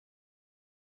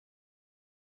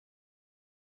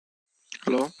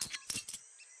Hello?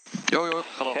 Yo.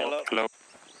 Hello.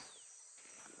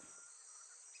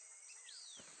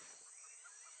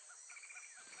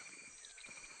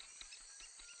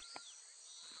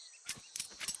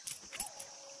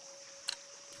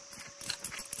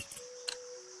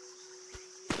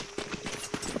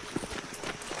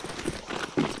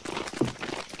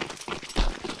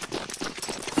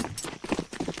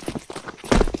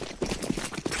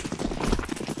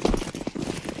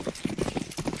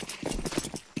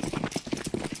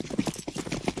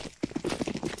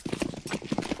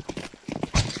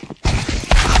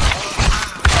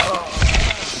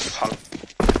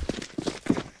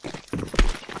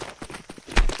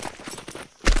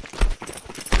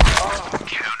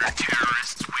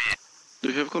 Do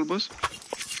you have call, boss?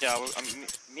 Yeah,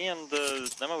 me and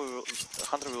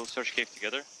huNter will search cave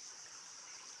together.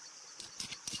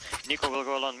 NiKo will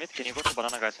go along mid. Can you go to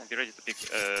banana, guys, and be ready to pick?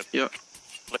 Yeah.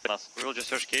 Us. We will just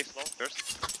search caves now first,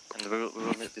 and we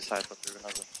will decide what we're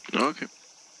gonna do. Okay.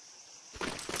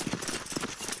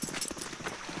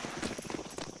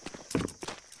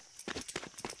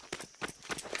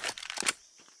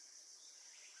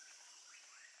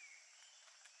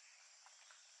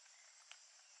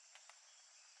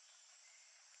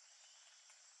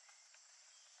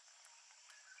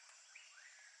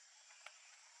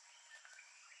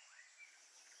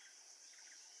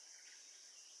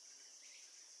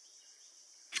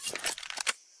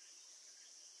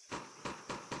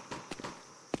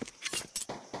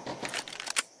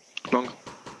 Long.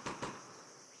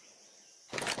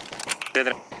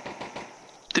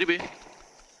 3B.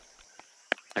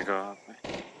 I go up.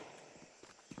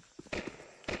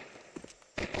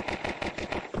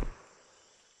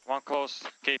 One close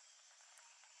cave.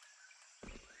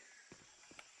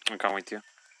 I'm coming with you.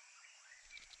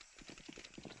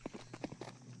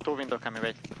 Two window coming,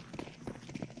 wait.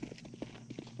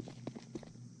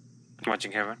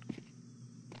 Watching heaven.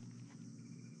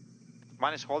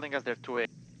 One is holding us there, 2A.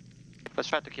 Let's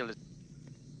try to kill it.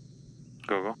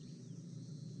 Go.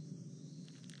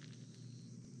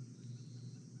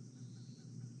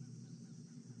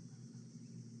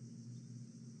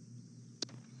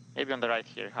 Maybe on the right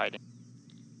here, hiding.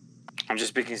 I'm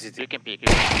just picking city. You can peek.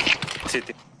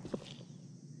 City.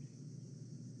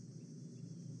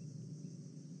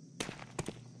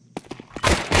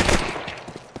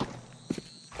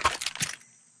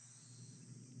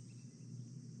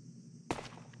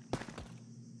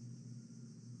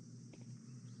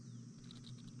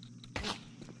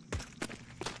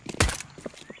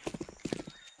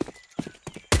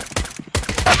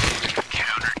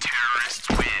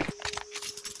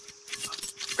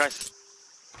 Guys,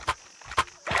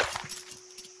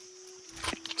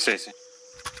 See.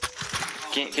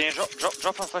 can you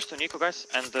drop one flash to NiKo, guys,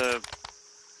 and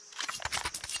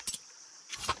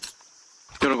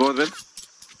You wanna go with it?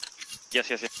 yes.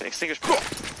 Extinguish.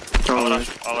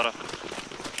 Alright. All right.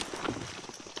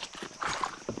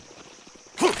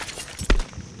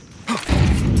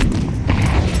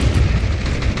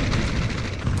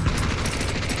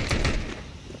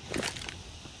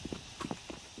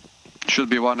 Should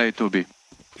be 1A, 2B.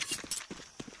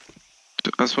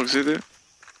 As for city,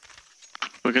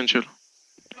 we can chill.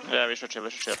 Yeah, we should chill.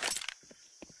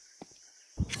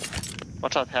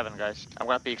 Watch out heaven, guys. I'm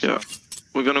gonna peek Yeah. soon.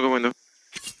 We're gonna go window.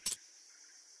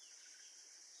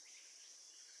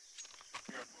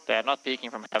 They're not peeking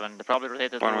from heaven. They're probably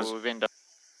related One to was- window.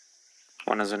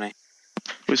 One is an A.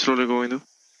 We slowly go window.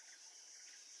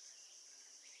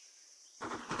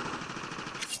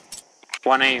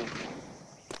 One A.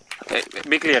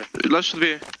 Be clear. Last should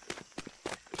be.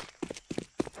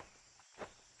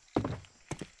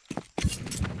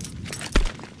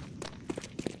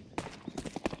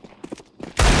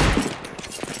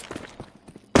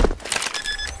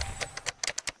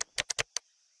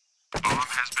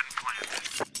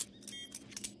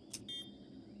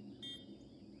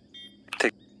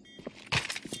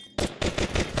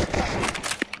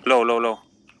 Low.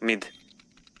 Mid.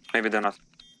 Maybe they're not.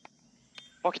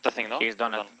 Pocket the thing, no? He's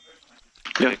done it.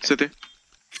 Yeah, city.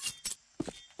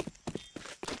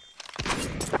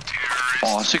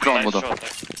 Oh, sick round, Nice Bodo. shot,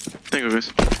 Thank you,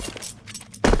 guys.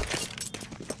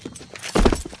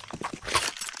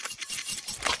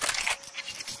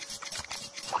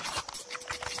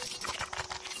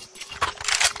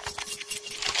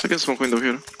 I can smoke window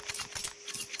here.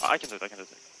 I can do it.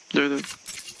 Do it.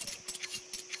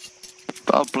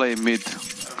 I'll play mid.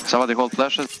 Somebody hold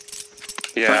flashes.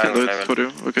 Yeah, I can do it level. for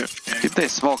you. Okay. If they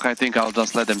smoke, I think I'll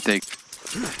just let them take.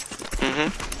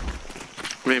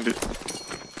 Maybe.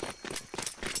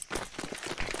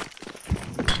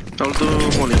 I'll do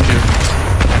molly here.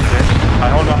 I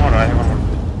hold one more.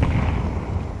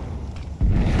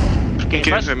 In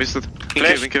cave, I missed it. In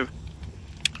Flash. cave, in cave.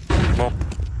 Bomb.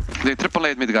 They triple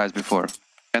A mid guys before.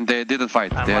 And they didn't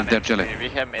fight. They're chilling. We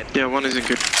have mid. Yeah, one is in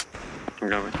cave. Go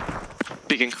away.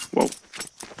 Peeking. Wow.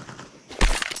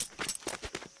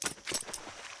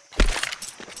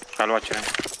 I'll watch him.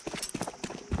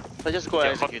 Let's just go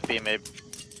execute B maybe.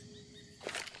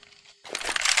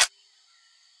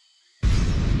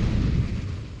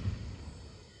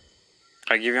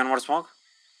 I give you one more smoke?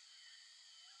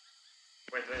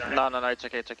 No, it's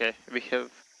okay, it's okay. We have...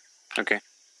 Okay.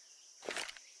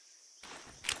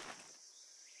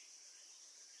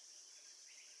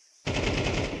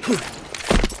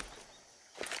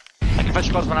 I can fetch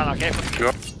close banana, okay?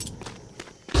 Go.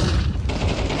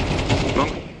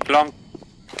 Long. Long.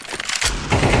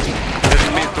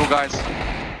 There's mid, two guys.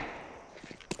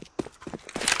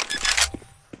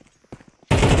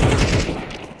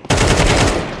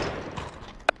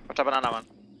 Watch out banana one.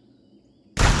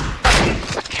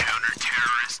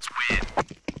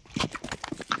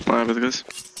 My bad, guys.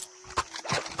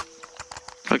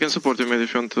 I can support you maybe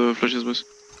if you want to flash this boys.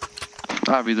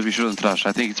 We shouldn't rush.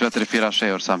 I think it's better if we rush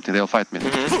A or something. They'll fight mid.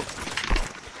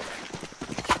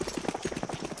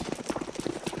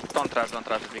 Don't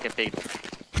rush, we can pick.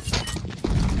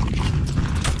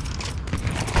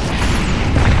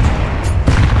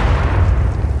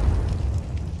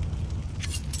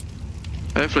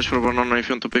 I have flash for banana if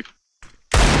you want to pick.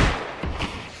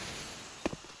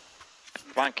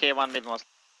 1K, 1 mid most.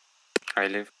 I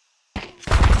leave.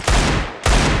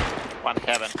 1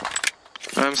 heaven.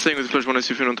 I'm staying with flash one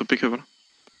if you want to pick heaven.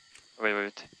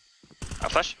 Wait.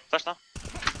 Flash now.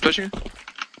 Flashing?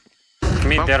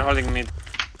 Mid, Bomb. they're holding mid.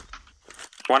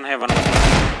 One heaven.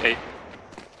 Hey.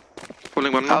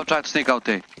 Holding one I'll more. try to sneak out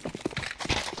A.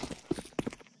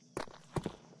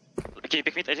 Can you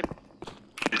pick mid, Egypt?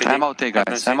 I'm out A,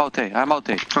 guys. I'm out A.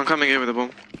 I'm coming here with the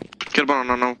bomb. Kill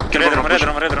banana now. Kill Red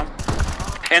banana. room.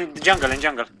 And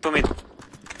jungle, Two mid.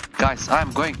 Guys,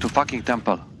 I'm going to fucking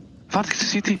temple. Fuck the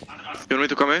city. You want me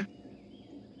to come here?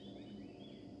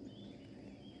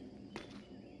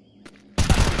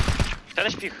 10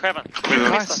 HP heaven.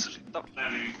 Guys,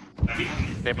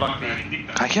 They blocked me.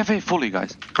 I have A fully,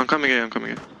 guys. I'm coming here.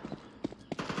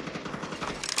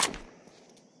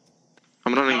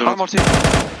 I'm running the One more road. city.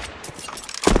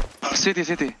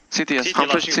 City, yes. I'm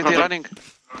flashing. City Hunter. running.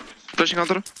 Flashing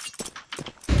hunter.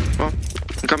 Oh,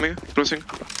 I'm coming. Crossing.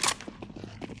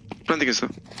 Planting is there.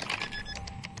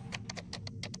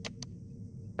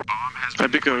 I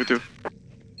pick her with you.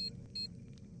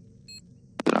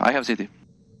 I have city.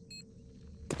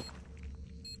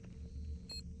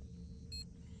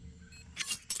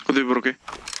 Could be okay.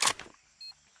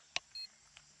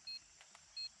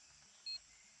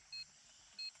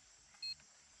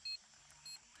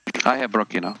 I have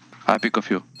Brocky now. I pick a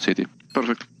few. City.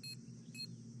 Perfect.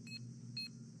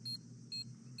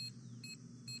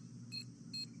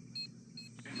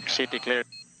 City clear.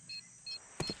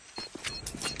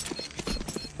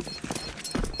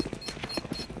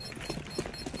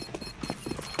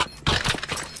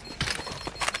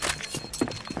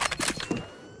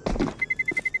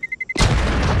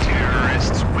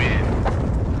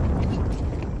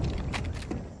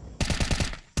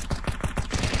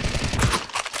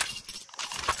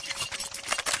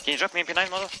 Can you drop me MP9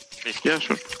 model? Please. Yeah,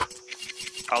 sure.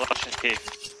 I'll rush in cave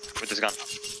with this gun.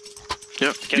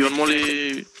 Yeah. Can You we- want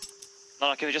molly?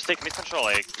 No, can we just take mid control?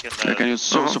 Like, we can, Can you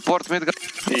support mid, guys?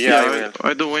 Yeah, I will.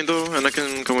 I do window and I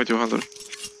can come with you, hunter.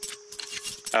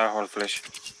 Hold flash.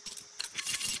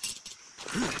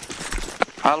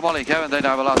 I'll volley heaven, then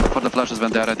I will ask for the flashes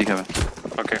when they are ready heaven.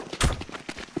 Okay.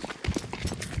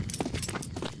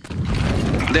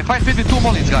 They fight with two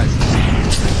mollies, guys.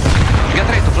 Get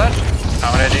ready to flash.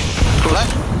 I'm ready.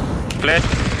 Flash. Flash.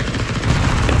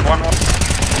 One more.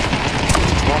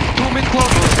 Two mid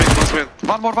close. Close mid.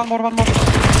 One more.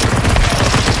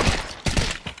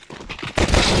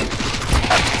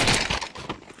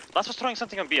 Last was throwing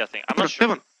something on B, I think. I'm not sure.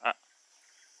 Heaven.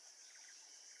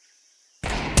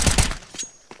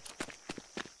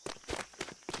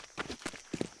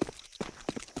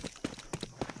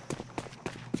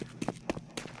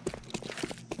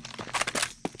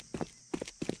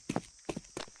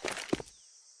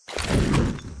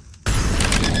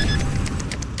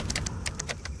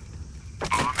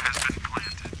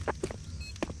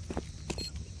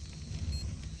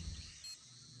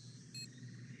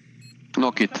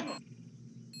 Knock it.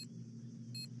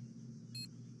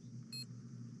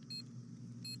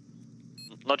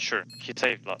 Not sure. He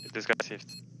saved. This guy saved.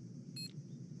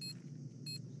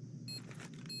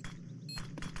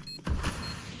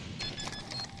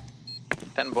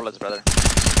 $10 bullets, brother.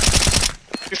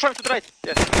 You're showing to the right.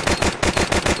 Yes.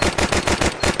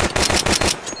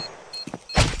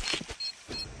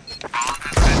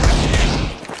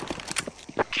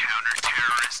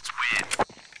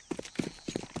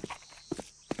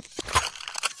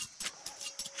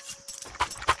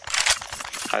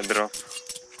 I drop.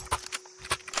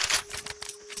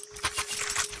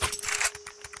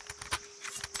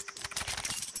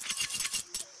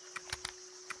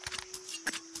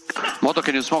 Moto,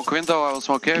 can you smoke window? I will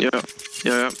smoke cave.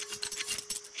 Yeah.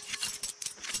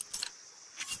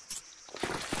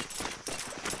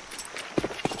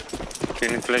 You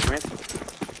need flash mid?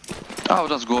 I'll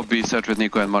just go B search with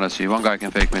NiKo and m0NESY. One guy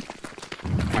can fake mid.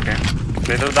 Okay.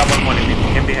 They do double molly mid.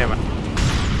 Can be heaven.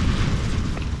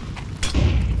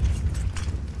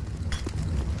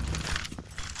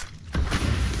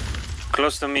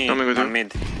 Close to me Coming with you. on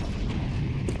mid.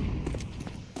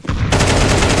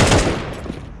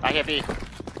 I have B.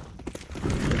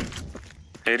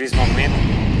 There is one mid.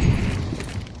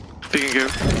 Picking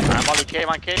cave. I'm only K,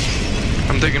 1 K.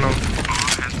 I'm taking on.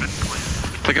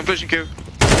 Taking flashing cave.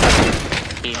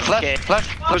 Flash! Flash!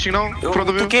 Flashing now. In front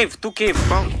of you. Two cave.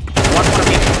 Wow. One more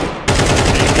mid.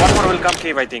 One more will come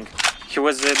cave, I think. He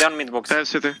was down mid box. I have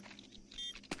city.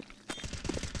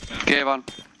 Cave one.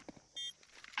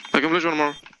 I can flash one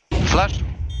more. Flash!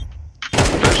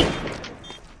 Flash.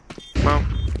 Wow.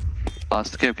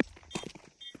 Last cave.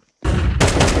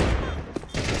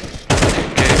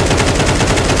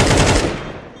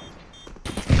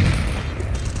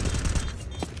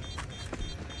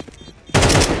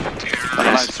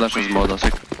 Nice flashes mode,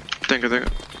 sick. Thank you.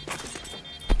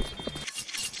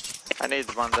 I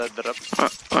need one that drop.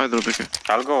 I drop PK.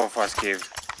 I'll go fast cave.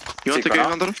 You want to Chico, take no?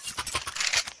 Hunter?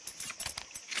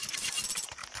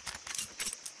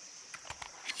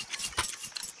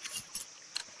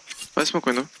 I smoke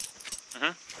window.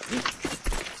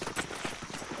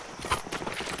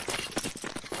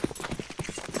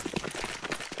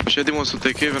 Shady wants to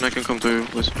take cave and I can come to you,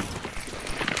 please.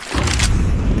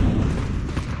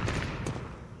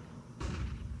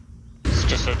 It's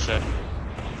just search there.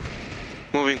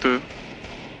 Moving to you.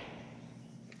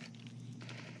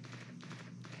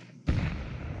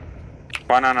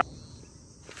 Banana.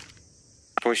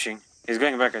 Pushing. He's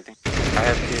going back, I think. I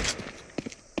have key.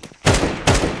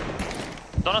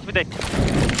 Donut with A.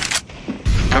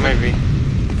 Come maybe.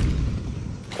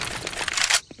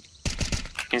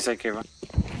 Inside cave.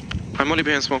 I'm only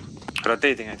behind smoke.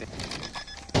 Rotating, I think.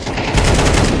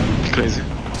 Crazy.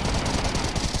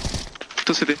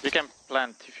 To city. You can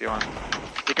plant if you want.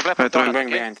 You can plant I for try. I'm donut, going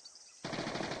okay? behind.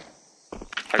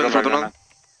 I Plant go for back donut. donut.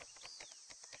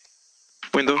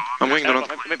 Window. I'm going donut.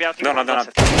 Maybe I'll take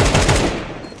Donut.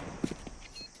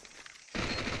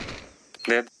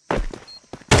 Dead.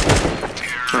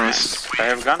 Nice. I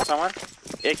have gun somewhere?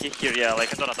 AK here, yeah,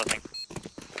 like a donut, I think.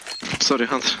 Sorry,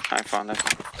 Hunter. I found it.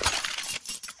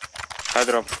 I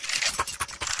drop.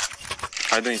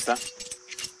 I do insta.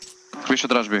 We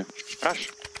should rush B. Rush.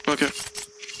 Okay,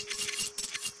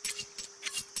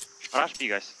 Rush B,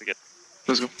 guys, to get.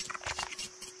 let's go.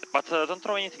 But don't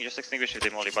throw anything, just extinguish with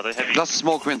the molly, but I have it. Just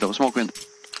smoke window, smoke window.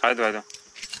 I do.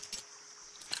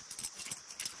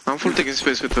 I'm full taking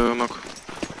space with the knock.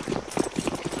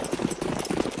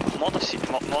 Mod of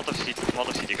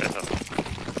city, guys have.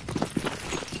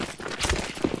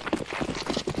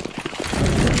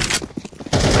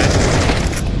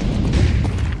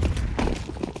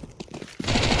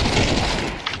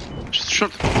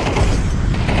 Short.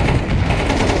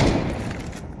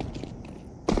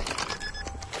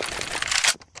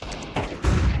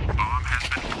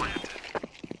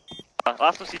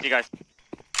 Last of city, guys.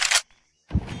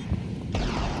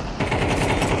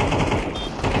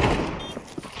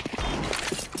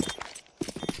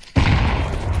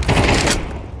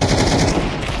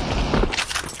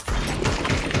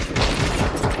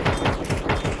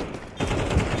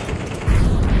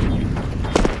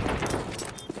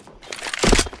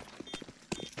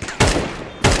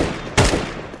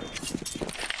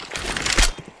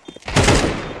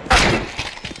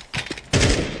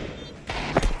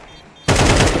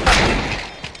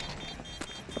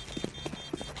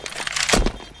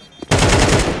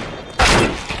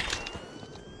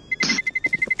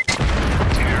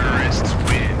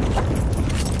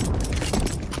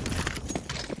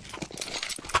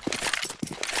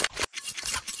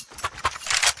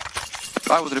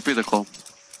 I would repeat the call.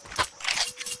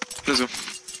 Let's go.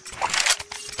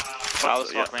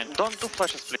 Yeah. Don't do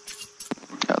flashes, please.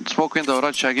 Yeah, smoke window,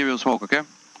 Raj, I give you smoke, okay?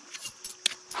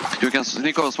 You can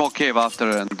NiKo smoke cave after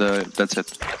and that's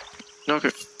it.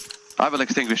 Okay. I will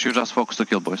extinguish, you just focus to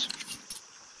kill, boys.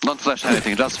 Don't flash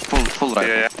anything, just full right.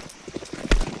 Yeah.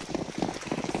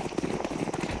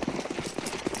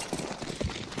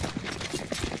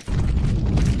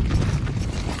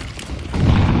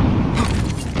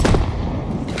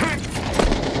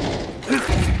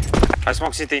 I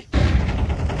smoke city.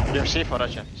 You're safe for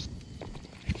Russia.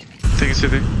 Taking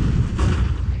city.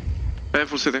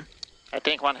 Full city. I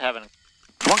think one heaven.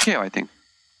 One cave, I think.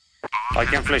 I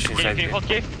can flash Can inside. you hold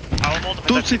cave? I will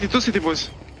multiply. Two city, boys.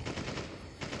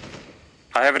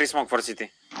 I have re-smoke for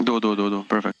city. Do.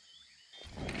 Perfect.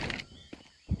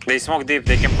 They smoke deep,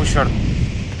 they can push short.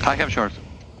 I have short.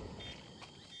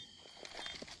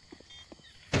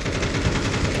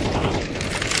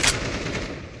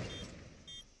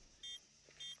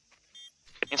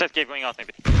 Inside cave going out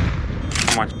maybe.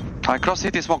 How much? I cross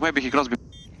city smoke, maybe he cross B.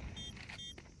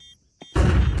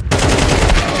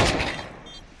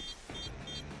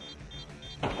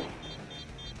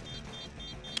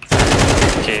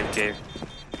 Cave.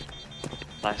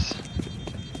 Nice.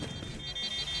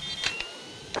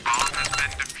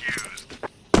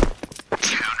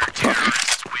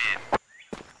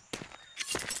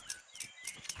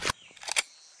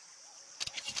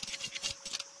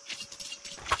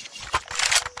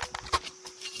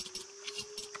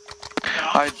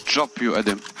 I drop you,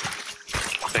 Edim.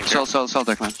 Thank you. Sell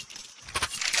tech, man.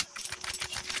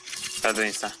 I'll do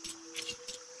insta.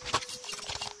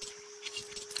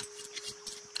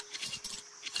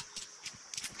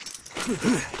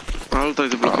 I'll try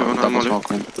to block you on Double molly. smoke,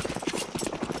 man.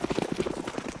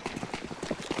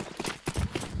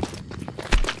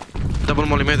 Double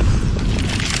molly mid.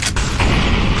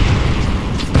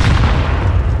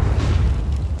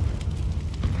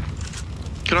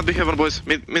 Cannot be heaven, boys.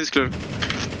 Mid is clear.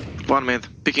 One mid.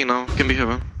 Picking now. Can be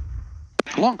heaven.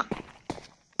 Long.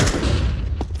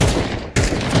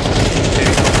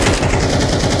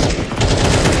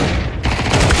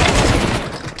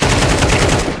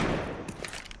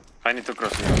 I need to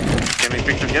cross you. Can we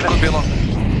pick together? Could be long.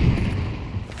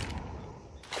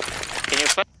 Can you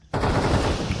flash?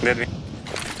 Dead me.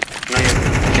 No yet.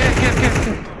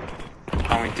 Cave.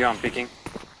 I'm with you, I'm picking.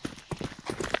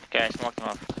 Okay, I smoked him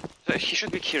up. So he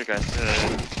should be here, guys.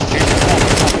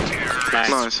 Nice.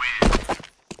 Nice.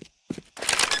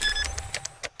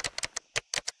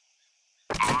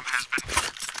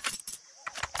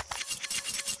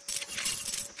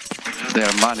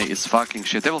 Their money is fucking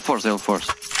shit. They will force.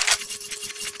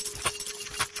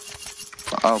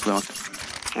 I'll play on.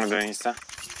 I'm doing insta.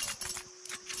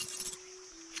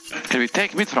 Can we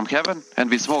take mid from heaven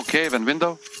and we smoke cave and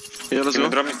window? Yeah, let's Can you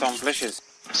go. drop me some flashes?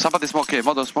 Somebody smoke cave,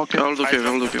 Modo smoke cave. I'll do cave,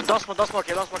 I'll do cave. Don't smoke, don't smoke.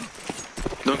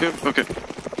 Don't cave? Okay.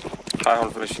 I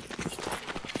hold flash.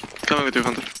 Coming with you,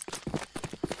 Hunter.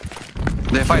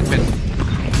 They fight mid.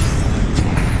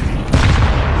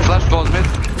 Flash goes mid.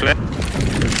 Flash.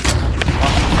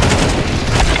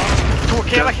 Two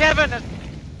cave heaven!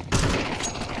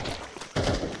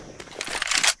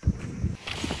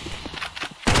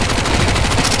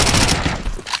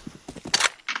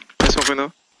 I smoke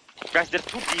window. Guys, there are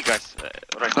two B guys.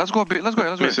 Right. Let's go.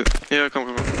 Miss it. Yeah,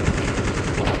 come.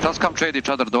 Let's come trade each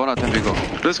other donut and we go.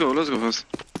 Let's go first.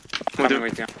 Coming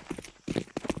with you.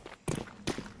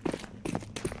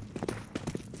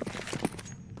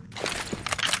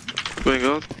 Going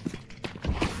out.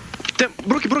 Damn,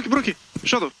 Brookie!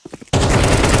 Shadow!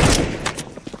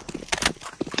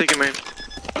 Take him main.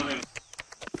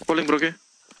 Pulling Brookie.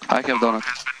 I have donut.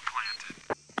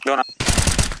 Donut.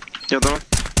 Yeah, down.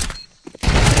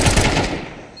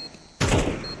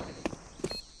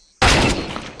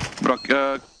 Brock,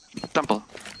 temple.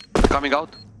 Coming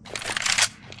out.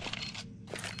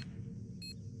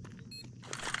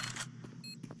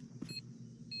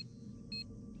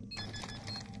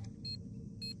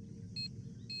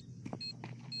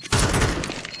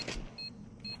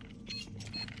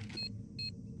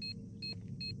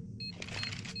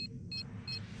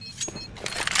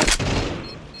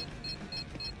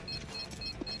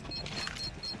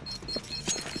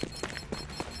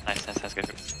 Nice, good.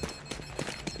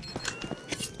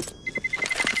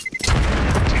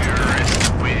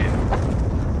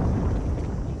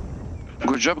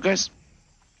 Good job, guys.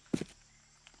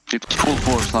 It's full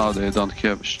force now, they don't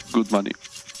have good money.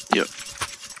 Yeah.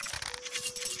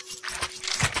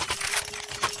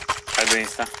 I do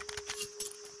insta.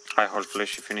 I hold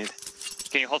flash if you need.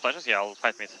 Can you hold flashes? Yeah, I'll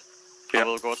fight mid. Yeah. I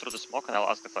will go through the smoke and I'll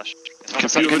ask the flash.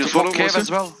 Can you smoke cave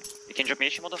as well? You can drop me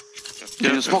Modo?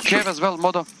 Can you smoke cave as well,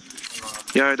 Modo?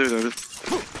 Yeah, I do it.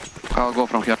 I'll go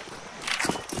from here.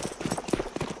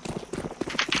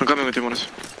 I'm coming with you, m0NESY.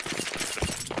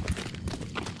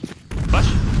 Flash?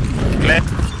 Clear.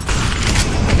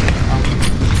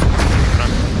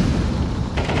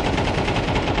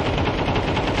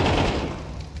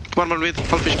 One more mid,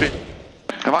 half HP.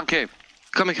 One cave.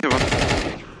 Coming here, one.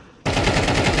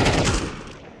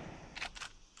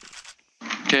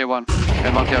 K1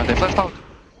 and one K1. They flashed out.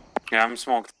 Yeah, I'm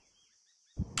smoked.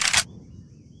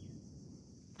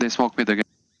 They smoke mid again.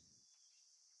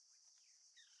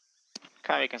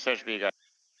 We can search B, guys.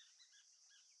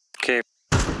 Okay.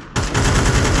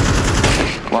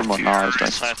 One more, nice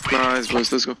guys. Nice,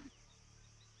 boys, let's go.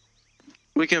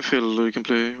 We can fill, we can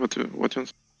play what you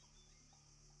want.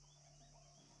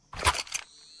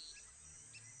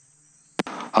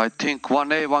 I think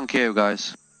 1A, 1 cave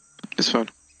guys. It's fine.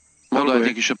 Although I All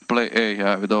think you should play A,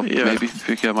 yeah, with off, Yeah. maybe, if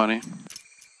you have money.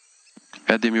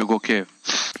 Edim, you go cave.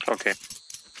 Okay.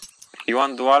 You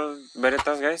want dual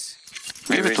Berettas, guys?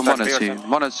 Give it to start B or m0NESY. something?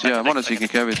 m0NESY, yeah, m0NESY can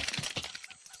have it.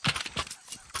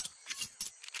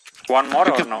 One more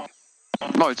You or can- no?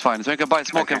 No, it's fine, so you can buy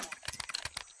smoke Okay. him.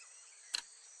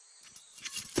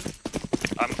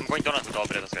 I'm going donut with all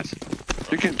Berettas, guys.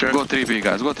 You can Okay. go 3B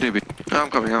guys, go 3B. I'm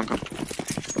coming.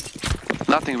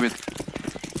 Nothing with,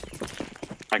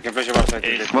 I can flash you outside.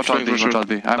 Hey. watch out Going B, for watch sure. out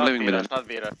B. I'm living with it. Not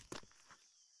B, right?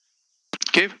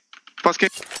 Cave. Fast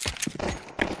cave.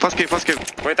 Fast cave.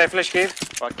 Wait, I flash cave.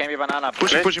 What can be banana?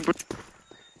 Pushing. More.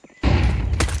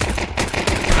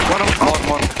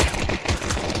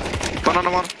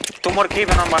 Banana one. Two more cave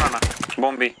and one banana.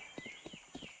 Bomb B.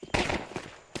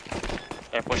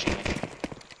 They're pushing me.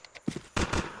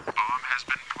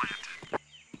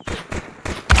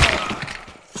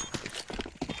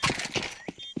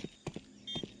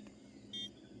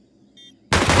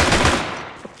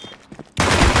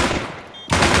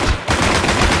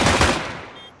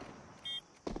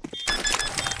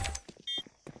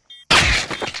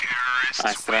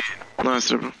 Nice trap.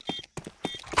 Nice, bro.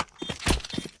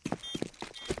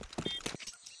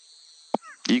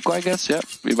 Eco, I guess, yeah.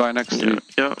 We buy next. Yeah.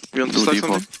 You want to Do stack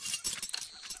default. something?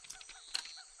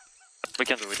 We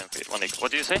can do it in one NiKo.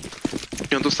 What do you say?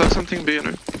 You want to stack something? B,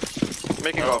 no?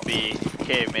 We can go B,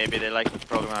 cave maybe. They like to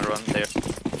program and run there.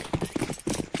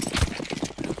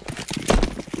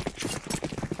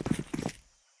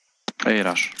 A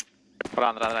rush.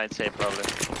 Run, I'd say probably.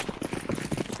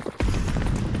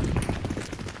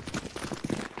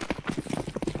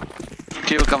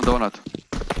 He will come donut.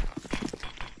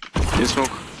 You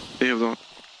smoke. They have done.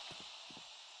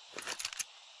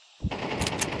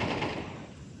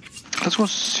 Let's go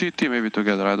CT maybe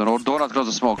together, I don't know. Or donut close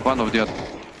the smoke, one of the other.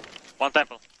 One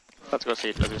temple. Let's go see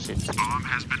it, let's go see it.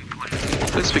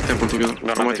 Let's pick temple together.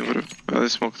 No, I'm not waiting for you. They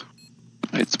smoked.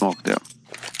 It's smoked, yeah.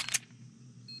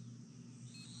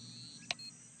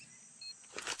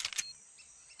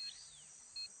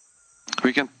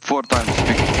 We can 4 times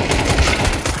pick.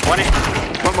 One in.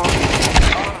 One more.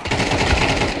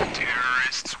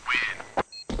 Terrorists win.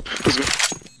 Let's go.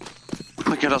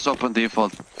 We can just open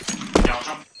default.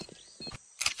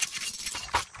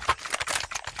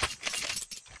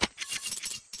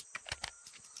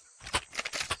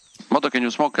 Moto, can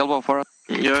you smoke elbow for us?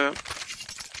 Yeah.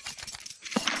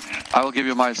 I will give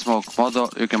you my smoke. Moto,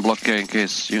 you can block K in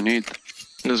case you need.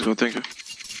 Let's go, thank you.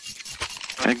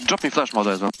 And drop me flash,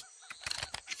 Moto, as well.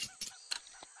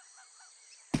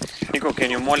 NiKo,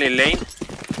 can you molly lane?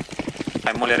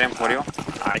 I molly ramp for you.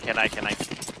 I can.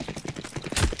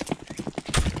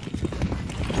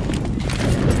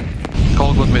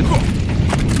 Call good mid.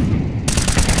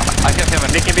 I have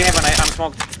heaven. They can be heaven, I'm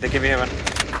smoked. They can be heaven.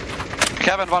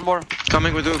 Heaven, one more.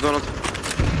 Coming with you, Donald.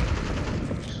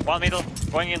 One middle,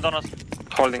 going in donut.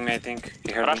 Holding me, I think.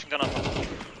 He heard me. Rushing donut.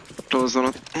 Close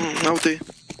Donald. Out A.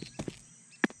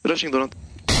 Rushing Donald.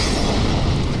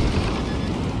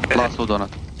 Last two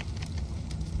donut.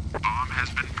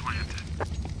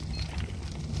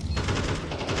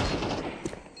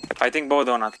 I think both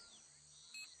donut.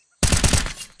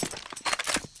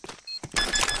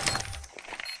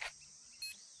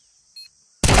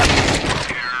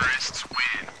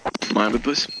 My bad,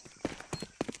 boys.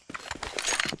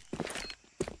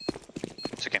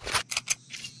 It's okay.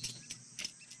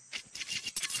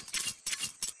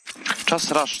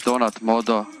 Just rush donut,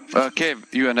 Modo. Cave,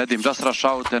 you and Edim, just rush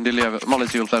out and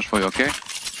m0NESY will flash for you, okay?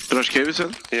 Rush cave, you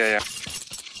said? Yeah.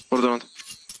 Or Donald?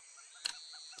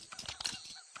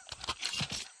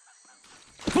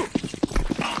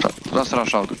 Just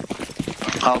rush out.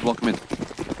 I'll block mid.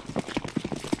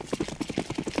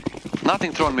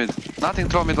 Nothing thrown mid.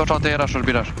 Watch out, A rush or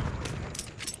B rush.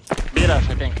 B rush,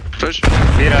 I think. Flash.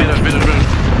 Bira. Bitter.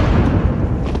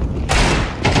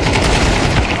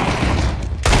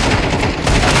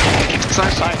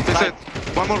 Side. That's it.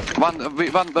 One more.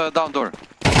 One down door.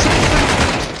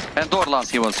 And door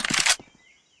last he was.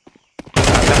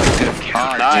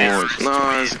 Nice.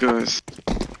 Nice, guys.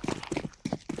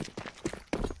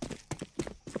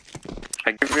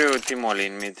 I give you Timoli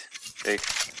in mid. Take.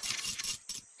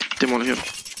 Timon here.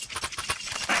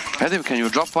 Edim, can you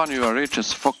drop one? You are rich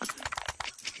as fuck.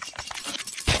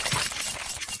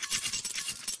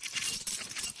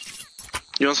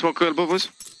 You want smoke elbow, boys?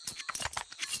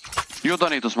 You You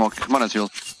don't need to smoke. m0NESY heal.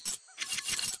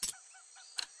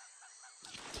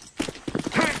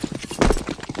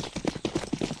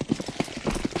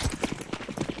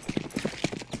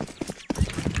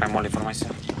 I'm only for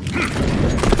myself.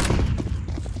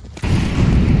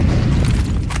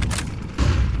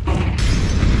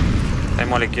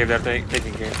 I'm only cave, they're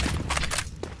taking cave.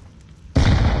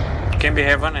 Can be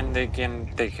heaven and they can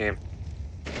take cave.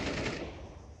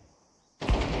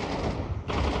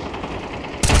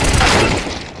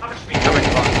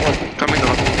 Coming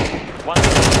down. One.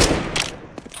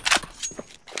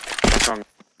 Strong.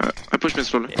 I push mid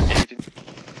slowly.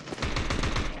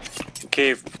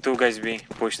 Cave, 2 guys B,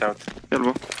 pushed out.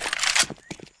 Elbow.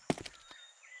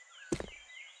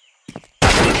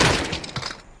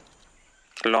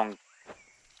 Long.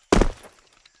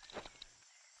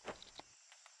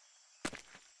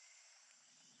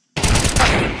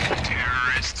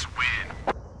 Terrorists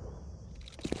win.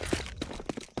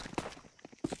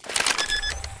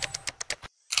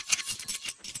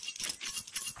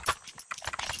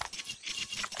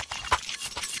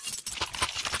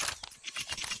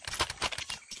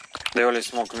 They only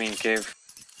smoke me in cave.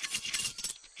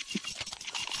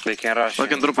 They can rush. I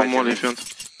can and drop a fight molly me. if you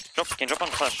want. Can drop on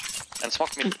flash. And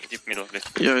smoke mid, deep middle, please.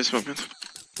 Yeah, I smoke mid.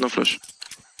 No flash.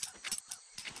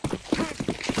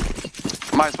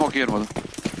 My smoke here, mother.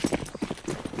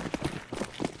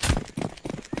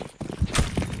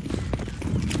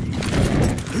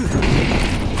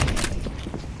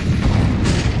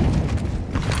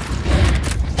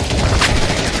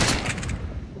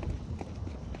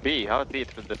 B, how B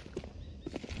through the...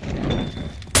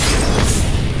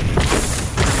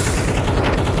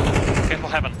 Careful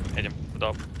heaven, Adam. Good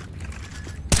up.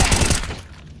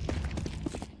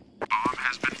 Bomb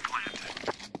has been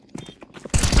planted.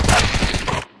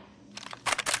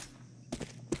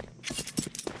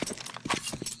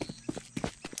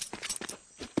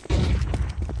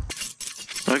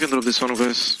 I can drop this one,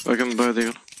 guys. I can buy a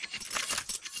deagle.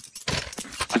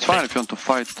 It's fine if you want to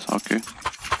fight. Okay.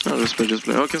 No, just play, just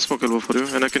play. I can smoke elbow for you,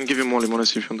 and I can give you molly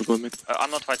m0NESY if you want to go mid. I'm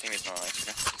not fighting mid now, it's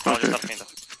okay. I'll Okay. just start mid.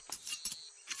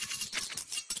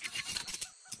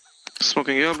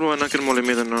 Smoking elbow, and I can molly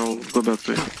mid, and I'll go back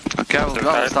to you. Okay,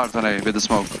 I'll start on A with the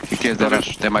smoke. In case they Okay.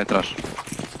 rush, they might rush.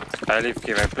 I leave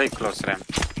cave, I play close ramp.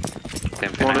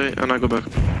 Molly, and I go back.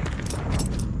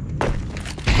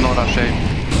 No rush A.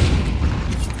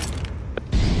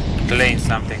 Lane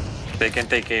something. They can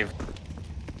take cave.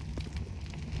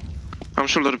 I'm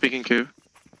shoulder picking cave.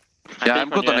 Yeah, I'm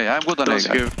good on A. I'm good on A, Towards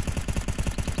guys. cave.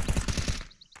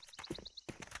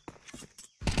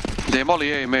 They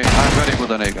molly A, mate. I'm very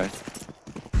good on A, guys.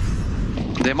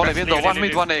 They molly window, leave, 1 leave,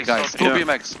 mid, 1 A, leave. guys. 2 Yeah. B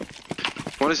max.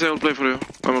 m0NESY, I'll play for you.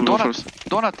 I'm a blue Donut, first.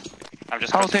 donut. I'm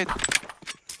just House crossing. 8.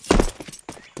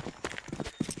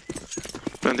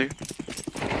 Landing.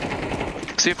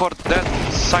 C4, dead.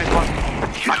 Side 1.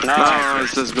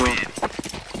 Nice, let's go.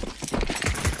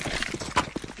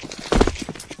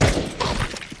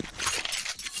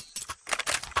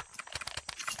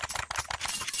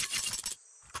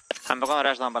 I'm gonna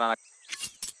rush down banana.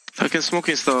 I can smoke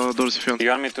insta doors if you want. You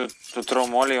want me to throw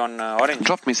molly on orange?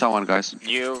 Drop me someone, guys.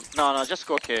 You... No, just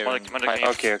go here. Well, and like, fight.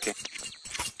 Okay, okay.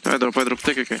 I drop,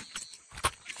 take a K.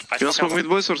 You want smoke mid,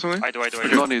 boys, or something? I do.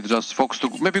 No need, just focus to...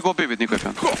 Maybe go B with NiKo if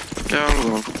you want. Yeah,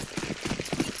 I'll go.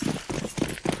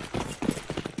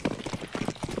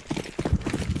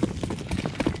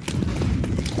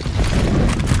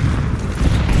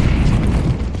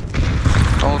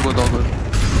 All good, all good.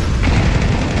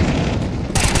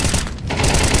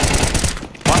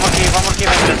 One more cave,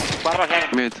 entrance. One more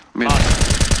hand. Mid, mid.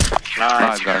 Nice.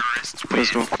 Nice, guys.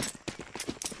 Let's go.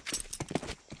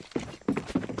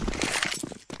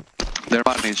 Their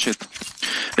man needs shit.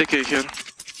 AK here.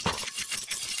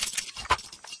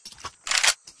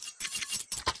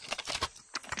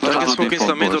 I Let's can do smoke deep insta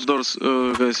for mid or boys. doors,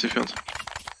 guys, if you want.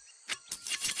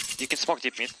 You can smoke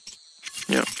deep mid.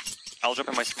 Yeah. I'll drop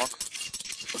in my smoke.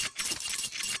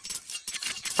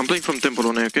 I'm playing from temple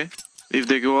on A, okay? If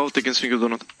they go out, they can swing a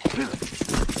donut.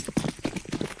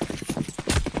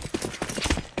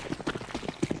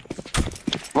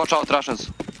 Watch out, rushes.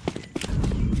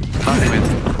 Nothing mid.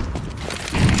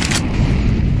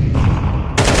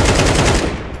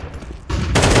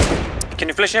 Can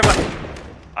you flash heaven?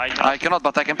 I cannot,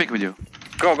 but I can pick with you.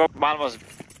 Go. One was...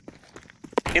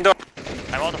 Indoor.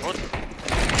 I'm out of wood.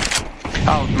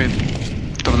 Out mid.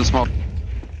 Through the smoke.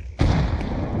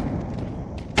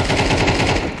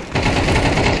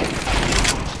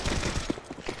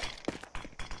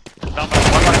 Down.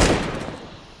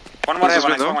 One more This is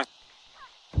heaven, window. I smoke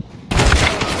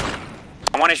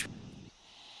one. One HP.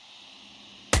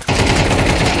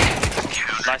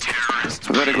 Nice.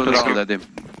 Very good round, Eddie.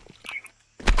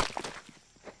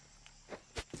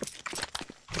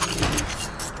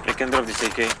 You can drop this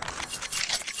AK.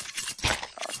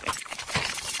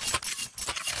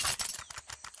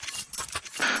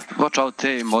 Watch out,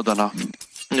 team, Modana.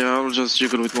 Yeah, I will just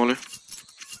jiggle with Molly.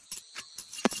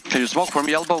 Can you smoke from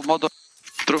elbow, Modo?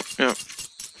 True, yeah.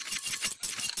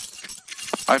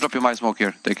 I drop you my smoke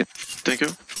here, take it. Thank you.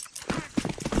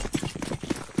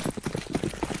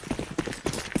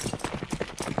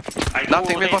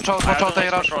 Nothing, watch out, they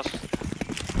rush.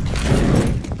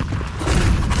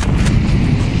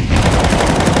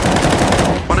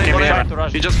 One Can we have A.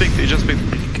 He just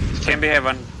picked. Can be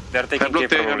heaven. They're I taking K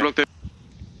blocked A, I probably. blocked A.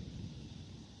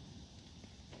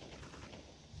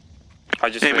 I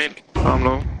just Hey, flashed. mate. I'm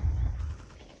low.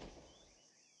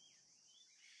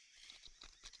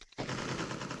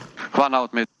 One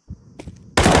out mid.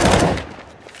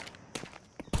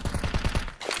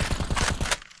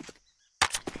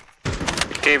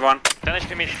 Cave one. 10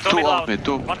 HP mid. Two middle out out. mid,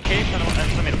 two. One cave and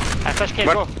 2 middle. I flash cave,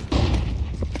 What? go.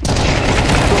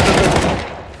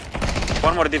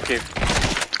 One more deep cave.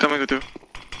 Coming with you.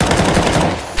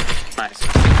 Nice.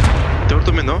 They were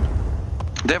 2 mid, no?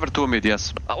 They were 2 mid,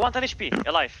 yes. 1 10 HP,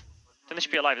 alive. 10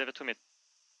 HP alive, they were 2 mid.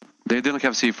 They didn't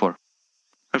have C4.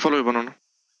 I follow you, Banana.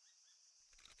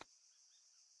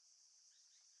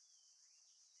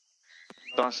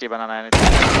 Don't see banana anything.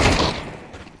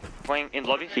 Going in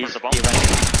lobby for He's the bomb.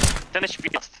 10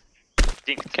 HP last.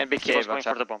 Dink. Can be He was cave, going watch for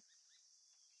out. the bomb.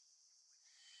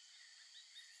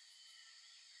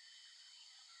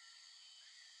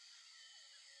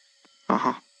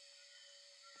 Uh-huh.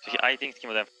 So I think him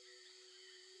with them.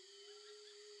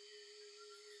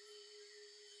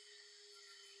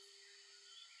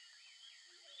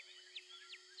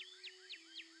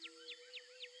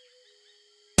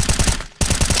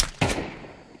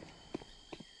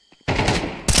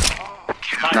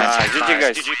 GG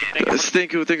guys. GG,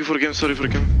 thank you. Thank you for game, sorry for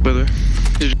game, by the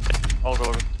way. All go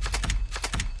over.